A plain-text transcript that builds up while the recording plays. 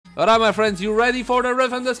Alright, my friends, you ready for the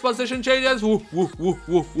Riven Disposition Changes? Woo, woo, woo,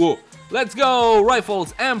 woo, woo. Let's go!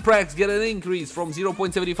 Rifles, Amprax get an increase from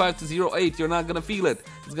 0.75 to 0.8. You're not gonna feel it.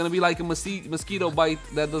 It's gonna be like a mosquito bite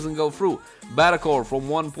that doesn't go through. Batacore from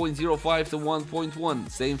 1.05 to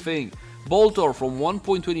 1.1. Same thing. Boltor from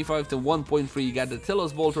 1.25 to 1.3. You got the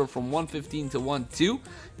Telos Boltor from 1.15 to 1.2.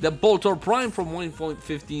 The Boltor Prime from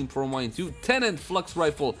 1.15 from 1.2. Tenant Flux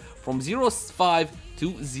Rifle from 0.5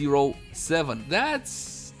 to 0.7.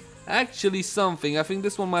 That's actually something. I think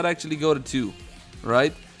this one might actually go to 2,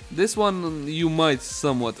 right? This one you might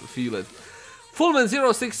somewhat feel it. Fullman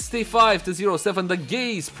 0.65 to 0.7. The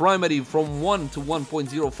Gaze Primary from 1 to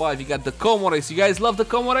 1.05. You got the Comorex. You guys love the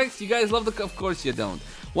Comorex? You guys love the... Of course you don't.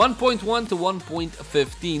 1.1 to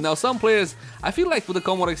 1.15. Now some players, I feel like with the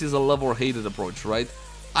Comorex is a love or hated approach, right?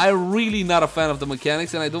 I'm really not a fan of the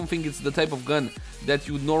mechanics, and I don't think it's the type of gun that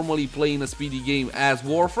you normally play in a speedy game as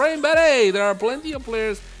Warframe, but hey, there are plenty of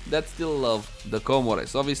players that still love the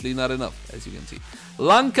Comorex. Obviously not enough, as you can see.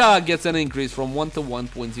 Lanka gets an increase from 1 to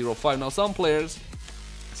 1.05. Now some players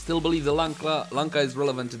still believe the Lanka is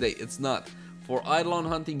relevant today. It's not. For Eidolon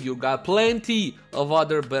hunting, you got plenty of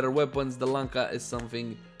other better weapons. The Lanka is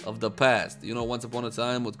something of the past. You know, once upon a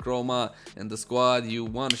time with Chroma and the squad, you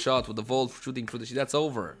one shot with the Volt shooting through the shit. That's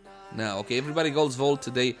over now. Okay, everybody goes Volt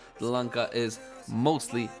today. The Lanka is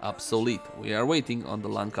mostly obsolete. We are waiting on the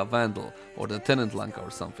Lanka Vandal or the Tenant Lanka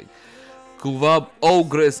or something. Kuva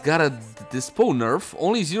Ogres got a Dispo nerf,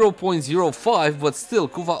 only 0.05, but still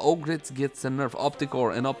Kuva Ogres gets a nerf.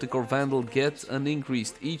 Opticore and Opticore Vandal gets an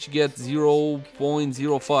increase. Each get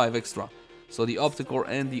 0.05 extra. So the Opticore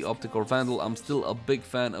and the Opticore Vandal, I'm still a big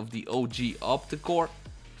fan of the OG Opticore.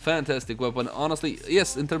 Fantastic weapon. Honestly,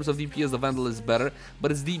 yes, in terms of DPS, the Vandal is better, but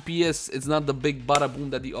its DPS, it's not the big bada boom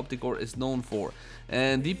that the Opticore is known for.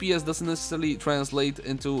 And DPS doesn't necessarily translate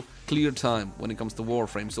into clear time when it comes to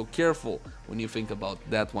Warframe, so careful when you think about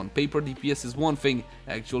that one. Paper DPS is one thing,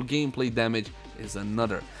 actual gameplay damage is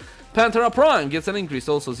another. Pantera Prime gets an increase,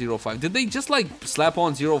 also 0.5. Did they just like slap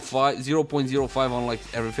on 0.05 on like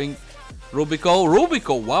everything?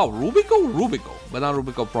 Rubico, wow, Rubico, but not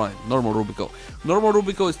Rubico Prime, normal Rubico. Normal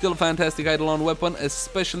Rubico is still a fantastic Eidolon weapon,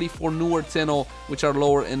 especially for newer Tenno, which are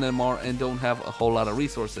lower in MR and don't have a whole lot of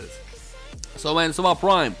resources. So man, Soma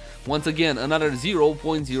Prime, once again, another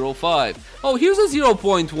 0.05. Oh, here's a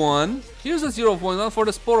 0.1, here's a 0.1 for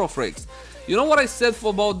the Sporofrix. You know what I said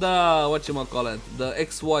for about the, whatchamacallit, the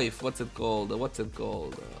ex-wife, what's it called?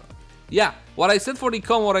 Yeah, what I said for the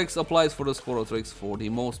Comorex applies for the Sporotrix for the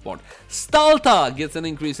most part. Stalta gets an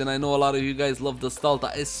increase, and I know a lot of you guys love the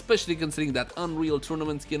Stalta, especially considering that Unreal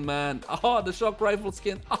Tournament skin, man. Aha, the Shock Rifle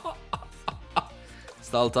skin. Aha,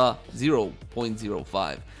 Stalta,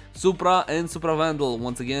 0.05. Supra and Supra Vandal,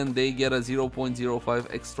 once again, they get a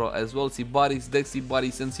 0.05 extra as well. Cibari's, Dex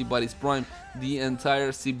Cibari's, and Cibari's Prime, the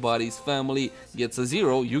entire Cibari's family gets a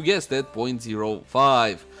 0, you guessed it,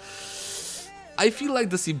 0.05. I feel like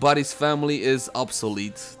the Cibari's family is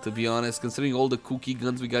obsolete, to be honest, considering all the kooky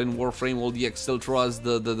guns we got in Warframe, all the Exceltras,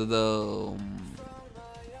 the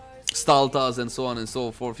Staltas, and so on and so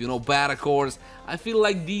forth, you know, Batacores. I feel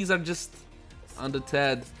like these are just on a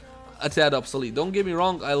tad obsolete. Don't get me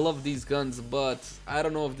wrong, I love these guns, but I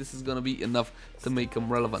don't know if this is gonna be enough to make them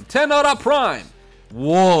relevant. Tenora Prime!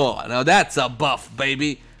 Whoa, now that's a buff,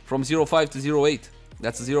 baby! From 0.5 to 0.8,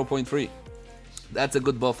 that's a 0.3. That's a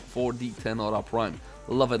good buff for the Tenora Prime.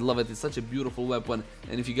 Love it, love it. It's such a beautiful weapon.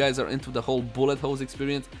 And if you guys are into the whole bullet hose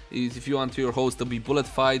experience, if you want your hose to be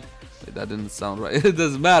bullet-fied, that didn't sound right. It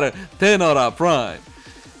doesn't matter. Tenora Prime.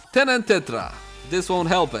 Tenant Tetra. This won't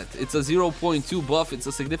help it. It's a 0.2 buff. It's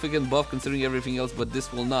a significant buff considering everything else, but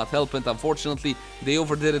this will not help it. Unfortunately, they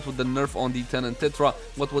overdid it with the nerf on the Tenant Tetra.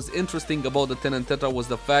 What was interesting about the Tenant Tetra was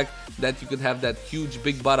the fact that you could have that huge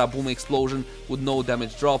big bada boom explosion with no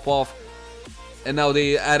damage drop-off. And now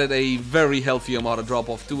they added a very healthy amount of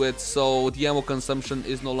drop-off to it, so the ammo consumption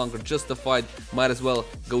is no longer justified. Might as well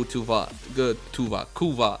go Kuva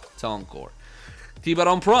Tonkor.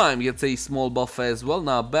 T-Baron Prime gets a small buff as well,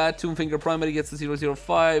 not bad. Tombfinger Primary gets a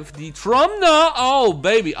 0.05. The Trumna, oh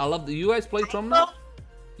baby, I love the. You guys play Trumna?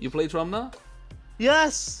 You play Trumna?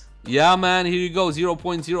 Yes. Yeah, man, here you go,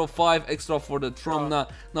 0.05 extra for the Trumna.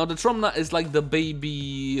 Now the Trumna is like the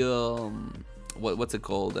baby. What's it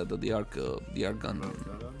called? The arc gun.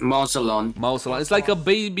 Mausolon. It's like a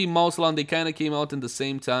baby Mausolon. They kind of came out in the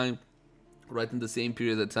same time, right in the same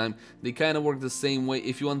period of time. They kind of work the same way.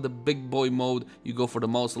 If you want the big boy mode, you go for the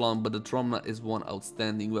Mausolon, but the Trumna is one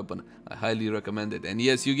outstanding weapon. I highly recommend it. And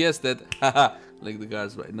yes, you guessed it. Like the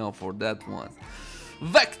guys right now for that one.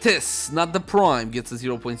 Vectis, not the Prime, gets a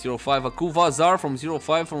 0.05. A Kuvazar from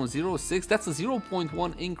 0.5 from 0.6. That's a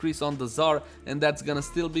 0.1 increase on the Zar, and that's gonna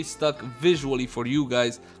still be stuck visually for you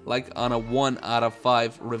guys, like on a 1 out of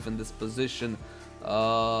 5 Riven Disposition.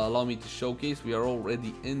 Allow me to showcase. We are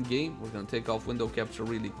already in game. We're gonna take off window capture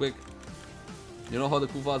really quick. You know how the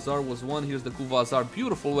Kuvazar was 1? Here's the Kuvazar.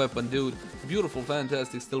 Beautiful weapon, dude. Beautiful,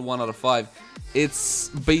 fantastic. Still 1 out of 5. It's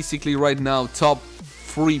basically right now top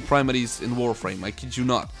 3 primaries in Warframe. I kid you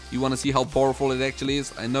not. You want to see how powerful it actually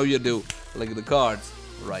is? I know you do. Look at the cards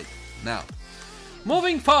right now.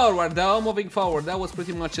 Moving forward, though. Moving forward. That was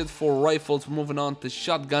pretty much it for rifles. Moving on to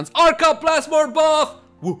shotguns. Arca Plasmor buff!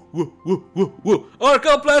 Woo, woo, woo, woo, woo.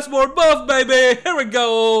 Arca Plasmor buff, baby! Here we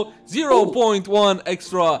go! 0.1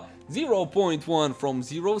 extra. 0.1 from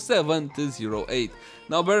 0.7 to 0.8.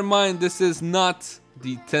 Now bear in mind, this is not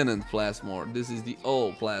the Tenant Plasmor, this is the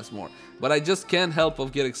old Plasmor. But I just can't help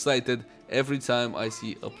but get excited every time I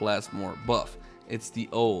see a Plasmor buff. It's the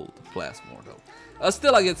old Plasmor though.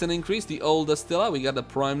 Astilla gets an increase, the old Astilla. We got the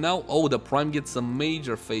Prime now. Oh, the Prime gets a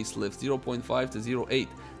major facelift, 0.5 to 0.8.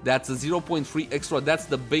 That's a 0.3 extra. That's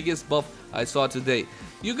the biggest buff I saw today.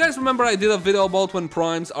 You guys remember I did a video about when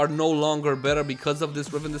Primes are no longer better because of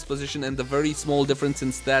this Riven Disposition and the very small difference in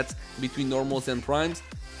stats between normals and Primes?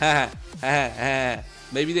 Ha ha ha.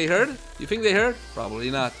 Maybe they heard? You think they heard? Probably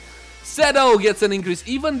not. Seto gets an increase.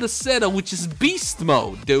 Even the Seto, which is beast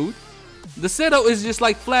mode, dude. The Seto is just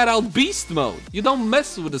like flat out beast mode. You don't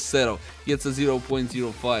mess with the Seto. Gets a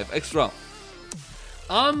 0.05 extra.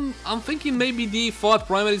 I'm thinking maybe the fought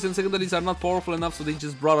primaries and secondaries are not powerful enough, so they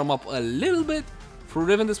just brought them up a little bit for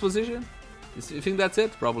Riven Disposition. You think that's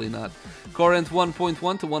it? Probably not. Current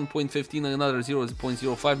 1.1 to 1.15, another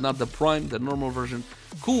 0.05, not the Prime, the normal version.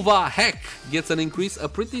 Kuva Heck gets an increase, a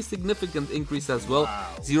pretty significant increase as well,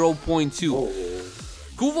 0.2.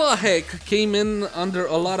 Kuva Heck came in under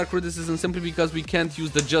a lot of criticism simply because we can't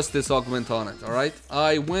use the Justice augment on it, alright?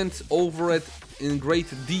 I went over it in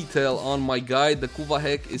great detail on my guide. The Kuva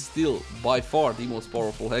Heck is still by far the most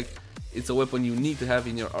powerful Heck. It's a weapon you need to have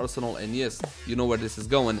in your arsenal, and yes, you know where this is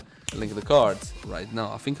going. Link the cards right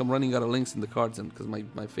now. I think I'm running out of links in the cards because my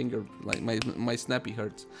finger, like my snappy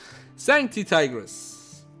hurts. Sancti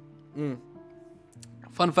Tigress.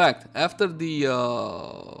 Fun fact, after the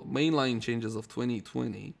mainline changes of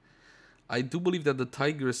 2020, I do believe that the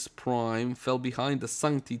Tigress Prime fell behind the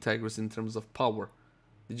Sancti Tigress in terms of power.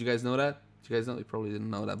 Did you guys know that? You guys know? You probably didn't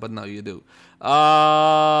know that, but now you do.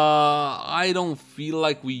 I don't feel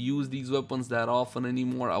like we use these weapons that often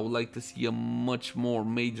anymore. I would like to see a much more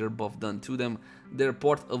major buff done to them. They're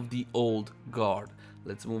part of the old guard.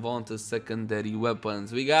 Let's move on to secondary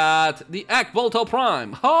weapons. We got the Akbolto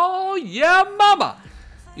Prime. Oh yeah, mama!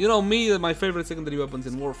 You know me, my favorite secondary weapons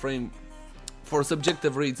in Warframe. For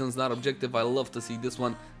subjective reasons, not objective, I love to see this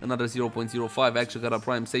one. Another 0.05. Akshagara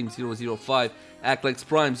Prime, same 0.05. Aklex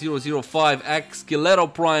Prime, 0.05.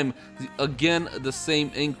 Akskeleto Prime, again, the same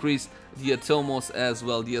increase. The Atomos as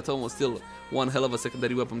well. The Atomos still one hell of a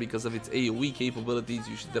secondary weapon because of its AoE capabilities.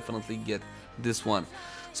 You should definitely get this one.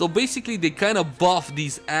 So basically, they kind of buff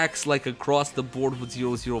these acts like across the board with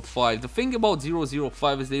 0.05. The thing about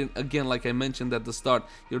 0.05 is that, again, like I mentioned at the start,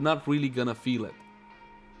 you're not really gonna feel it.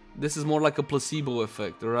 This is more like a placebo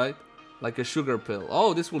effect, alright? Like a sugar pill.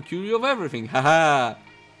 Oh, this will cure you of everything. Haha.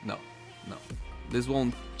 No, no. This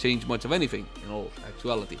won't change much of anything in all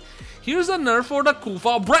actuality. Here's a nerf for the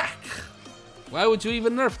Kuva Brak. Why would you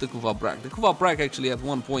even nerf the Kuva Brak? The Kuva Brak actually at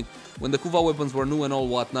one point, when the Kuva weapons were new and all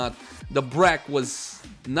whatnot, the Brak was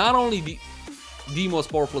not only the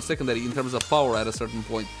most powerful secondary in terms of power at a certain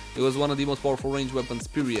point, it was one of the most powerful range weapons,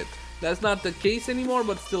 period. That's not the case anymore,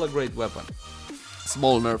 but still a great weapon.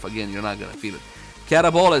 Small nerf, again, you're not gonna feel it.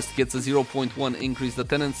 Catabolist gets a 0.1 increase. The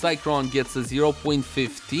Tenant Cyclone gets a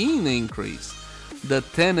 0.15 increase. The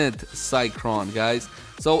Tenant Cyclone, guys.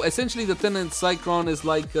 So essentially the Tenant Cyclone is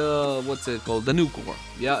like, what's it called? The Nucor.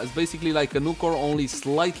 Yeah, it's basically like a Nucor, only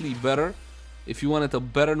slightly better. If you wanted a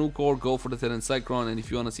better Nucor, go for the Tenant Cyclone. And if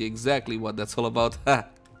you want to see exactly what that's all about, look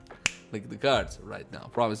at the cards right now.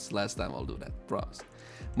 Promise, last time I'll do that. Promise.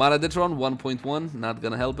 Maradetron 1.1, not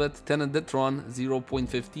gonna help it. Tenant Detron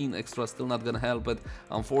 0.15 extra, still not gonna help it.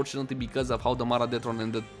 Unfortunately, because of how the Maradetron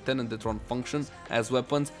and the Tenant Detron function as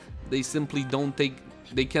weapons, they simply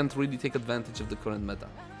they can't really take advantage of the current meta.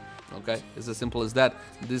 Okay, it's as simple as that.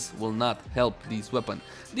 This will not help these weapons.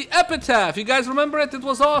 The Epitaph, you guys remember it? It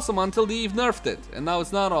was awesome until the Eve nerfed it, and now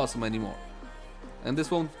it's not awesome anymore. And this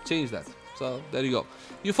won't change that. So there you go.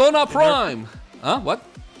 Euphona Prime. Huh? What?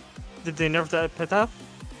 Did they nerf the Epitaph?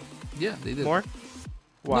 Yeah, they did. More?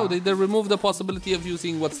 Wow. No, they removed the possibility of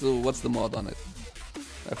using what's the mod on it.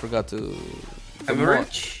 I forgot to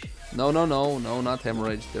Hemorrhage? No, not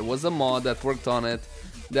hemorrhage. There was a mod that worked on it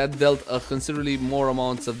that dealt a considerably more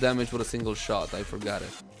amounts of damage with a single shot. I forgot it.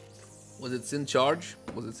 Was it Sin Charge?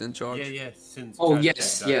 Was it Sin Charge? Yeah, Sin Oh, Charge,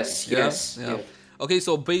 yes. Yeah. Okay,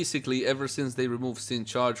 so basically, ever since they removed Sin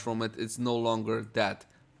Charge from it, it's no longer that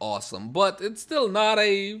awesome. But it's still not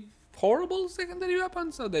a horrible secondary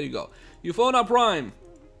weapon, so there you go. Euphona Prime.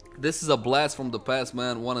 This is a blast from the past,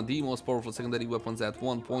 man. One of the most powerful secondary weapons at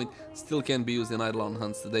one point. Still can be used in Eidolon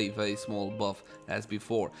hunts today. Very small buff as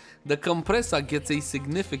before. The Compressa gets a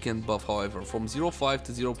significant buff, however. From 0.5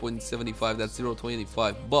 to 0.75, that's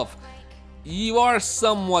 0.25 buff. You are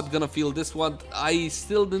somewhat gonna feel this one. I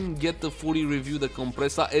still didn't get to fully review the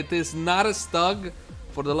Compressa. It is not a stug.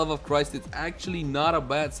 For the love of Christ, it's actually not a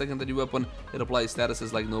bad secondary weapon. It applies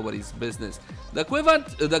statuses like nobody's business. The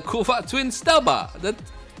Kuva Twin Stubba. The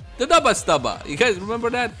Dubba Stubba. You guys remember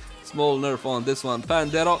that? Small nerf on this one.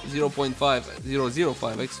 Pandero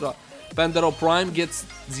 0.5 extra. Pandero Prime gets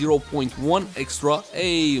 0.1 extra.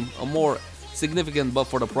 A more significant buff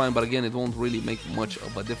for the Prime, but again, it won't really make much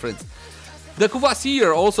of a difference. The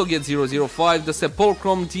Kuvasir also gets 0.05. The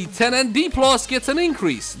Sepulchrum D10 and D+ gets an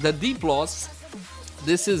increase. The D+,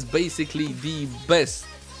 this is basically the best,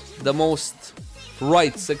 the most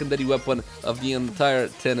right secondary weapon of the entire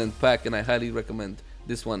Tenant pack, and I highly recommend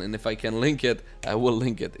this one. And if I can link it, I will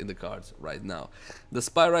link it in the cards right now. The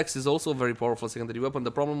Spyrax is also a very powerful secondary weapon.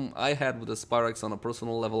 The problem I had with the Spyrax on a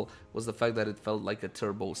personal level was the fact that it felt like a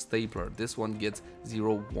turbo stapler. This one gets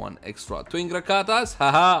 0.1 extra. Twin Grakatas,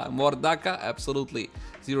 haha, Mordaka, absolutely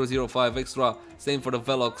 0.05 extra. Same for the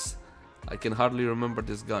Velox. I can hardly remember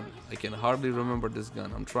this gun.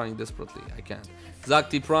 I'm trying desperately. I can't.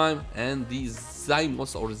 Zakti Prime and the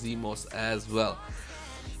Zymos or Zimos as well.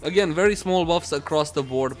 Again, very small buffs across the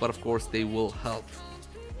board, but of course they will help.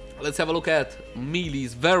 Let's have a look at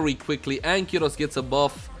melees very quickly. Ankyros gets a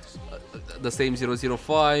buff, the same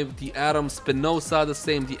 0.05. The Atom Spinoza, the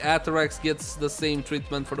same. The Atarax gets the same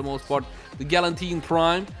treatment for the most part. The Galantine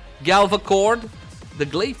Prime, Galvacord. The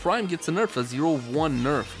Glaive Prime gets a nerf, a 0.1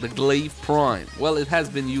 nerf. The Glaive Prime. Well, it has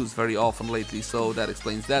been used very often lately, so that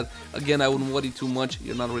explains that. Again, I wouldn't worry too much.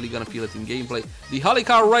 You're not really gonna feel it in gameplay. The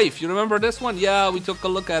Halikar Wraith, you remember this one? Yeah, we took a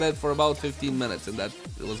look at it for about 15 minutes and that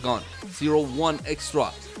it was gone. 0.1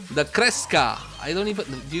 extra. The Kreska. I don't even...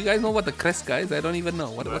 Do you guys know what the Kreska is? I don't even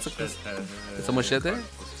know. What's a Kreska? It's a machete?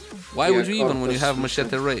 Why would you even when you have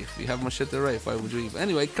Machete Wraith? You have Machete Wraith, why would you even?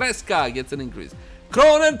 Anyway, Kreska gets an increase.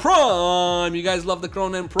 Cronen Prime! You guys love the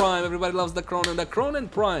Cronen Prime. Everybody loves the Cronen. The Cronen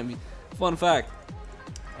Prime, fun fact,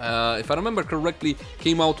 if I remember correctly,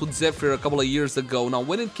 came out with Zephyr a couple of years ago. Now,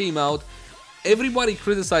 when it came out, everybody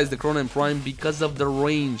criticized the Cronen Prime because of the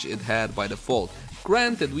range it had by default.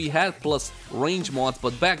 Granted, we had plus range mods,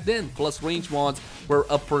 but back then, plus range mods were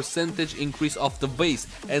a percentage increase of the base.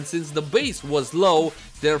 And since the base was low,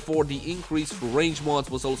 therefore the increase for range mods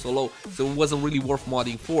was also low, so it wasn't really worth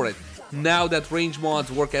modding for it. Now that range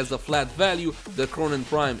mods work as a flat value, the Cronen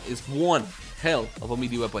Prime is one hell of a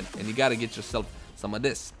melee weapon, and you gotta get yourself some of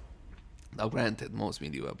this. Now granted, most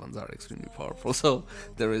melee weapons are extremely powerful, so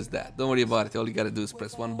there is that. Don't worry about it, all you gotta do is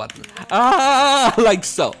press one button. Like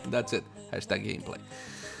so. That's it. Hashtag gameplay.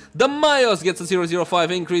 The Mayos gets a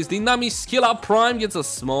 0.05 increase. The Namiskilla Prime gets a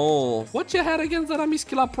small... What you had against the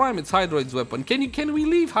Namiskilla Prime? It's Hydroid's weapon. Can we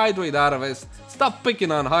leave Hydroid out of this? Stop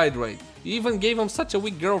picking on Hydroid. You even gave him such a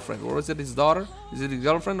weak girlfriend. Or is it his daughter? Is it his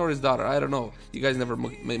girlfriend or his daughter? I don't know. You guys never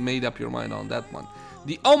made up your mind on that one.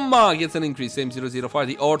 The Omma gets an increase, same 0.05.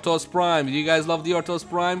 The Orthos Prime. Do you guys love the Orthos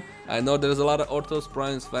Prime? I know there's a lot of Orthos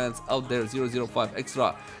Primes fans out there. 0.05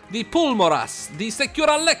 extra. The Pulmoras. The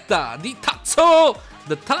Secura Lecta. The Tatsu.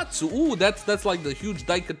 The Tatsu. Ooh, that's like the huge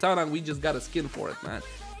Daikatana. We just got a skin for it, man.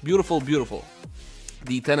 Beautiful, beautiful.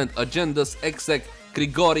 The Tenant Agendas, Exec,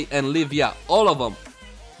 Grigori, and Livia. All of them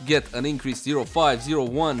get an increase. 0.5,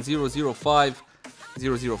 0.1, 0.05.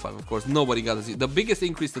 0.05, of course, nobody got a 0. The biggest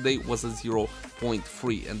increase today was a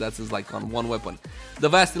 0.3, and that's just like on one weapon. The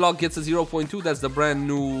Vastilog gets a 0.2, that's the brand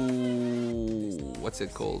new, what's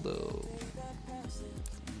it called,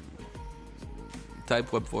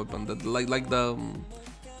 type weapon,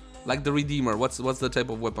 like the Redeemer. What's the type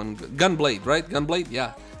of weapon? Gunblade, right? Gunblade,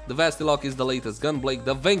 yeah. The Vastilog is the latest. Gunblade,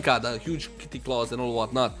 the Venka, the huge kitty claws and all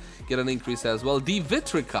whatnot, get an increase as well. The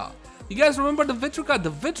Vitrica. You guys remember the Vitrica?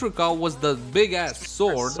 The Vitrica was the big-ass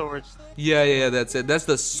sword. Yeah, that's it. That's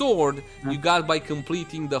the sword you got by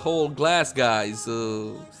completing the whole glass guys.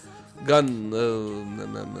 Nightwave,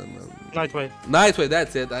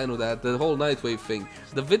 that's it. I know that. The whole Nightwave thing.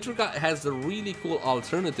 The Vitrica has a really cool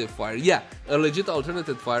alternative fire. Yeah, a legit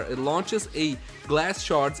alternative fire. It launches a glass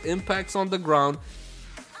shards, impacts on the ground,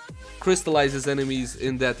 crystallizes enemies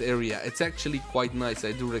in that area. It's actually quite nice.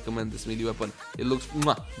 I do recommend this melee weapon. It looks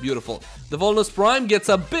beautiful. The Nidus Prime gets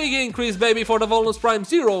a big increase, baby, for the Nidus Prime.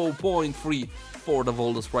 0.3 for the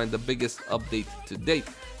Nidus Prime, the biggest update to date.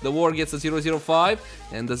 The War gets a 0.05,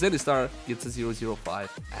 and the Zenistar gets a 0.05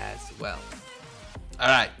 as well.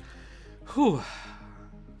 Alright. Whew.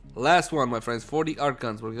 Last one, my friends, for the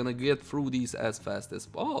Archons. We're gonna get through these as fast as...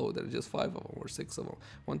 Oh, there are just 5 of them, or 6 of them.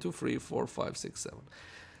 1, 2, 3, 4, 5, 6, 7.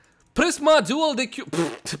 Prisma Dual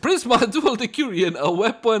Decurion, a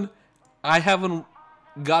weapon I haven't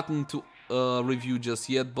gotten to review just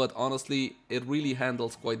yet, but honestly, it really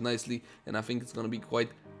handles quite nicely, and I think it's gonna be quite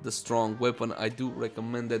the strong weapon. I do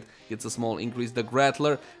recommend it. It's a small increase. The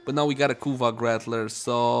Grattler, but now we got a Kuva Grattler,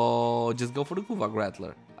 so just go for the Kuva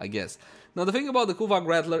Grattler, I guess. Now the thing about the Kuva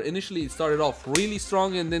Grattler, initially it started off really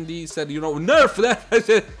strong, and then they said, you know, nerf that,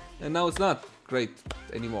 and now it's not great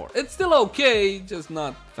anymore. It's still okay, just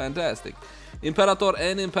not fantastic. Imperator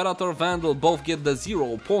and Imperator Vandal both get the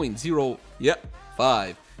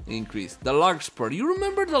 0.05 increase. The Larkspur, you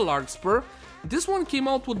remember the Larkspur? This one came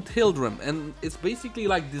out with Hildrim, and it's basically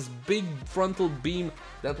like this big frontal beam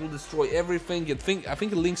that will destroy everything. I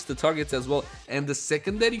think it links to targets as well, and the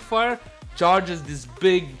secondary fire charges this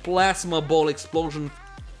big plasma ball explosion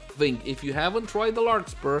thing. If you haven't tried the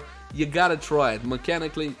Larkspur, you gotta try it.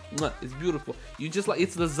 Mechanically, it's beautiful. You just like,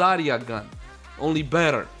 it's the Zarya gun, only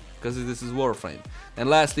better, because this is Warframe. And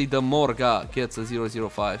lastly, the Morga gets a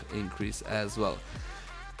 0.05 increase as well.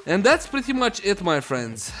 And that's pretty much it, my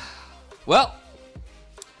friends. Well,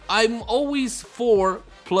 I'm always for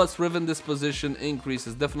plus Riven Disposition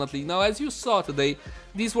increases, definitely. Now, as you saw today,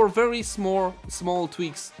 these were very small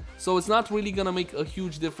tweaks, so it's not really gonna make a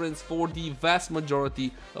huge difference for the vast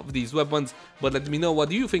majority of these weapons. But let me know, what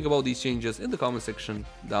do you think about these changes in the comment section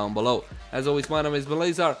down below. As always, my name is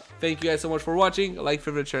Leyzar. Thank you guys so much for watching. Like,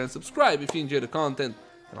 favorite, share, and subscribe if you enjoy the content.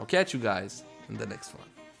 And I'll catch you guys in the next one.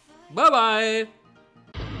 Bye-bye!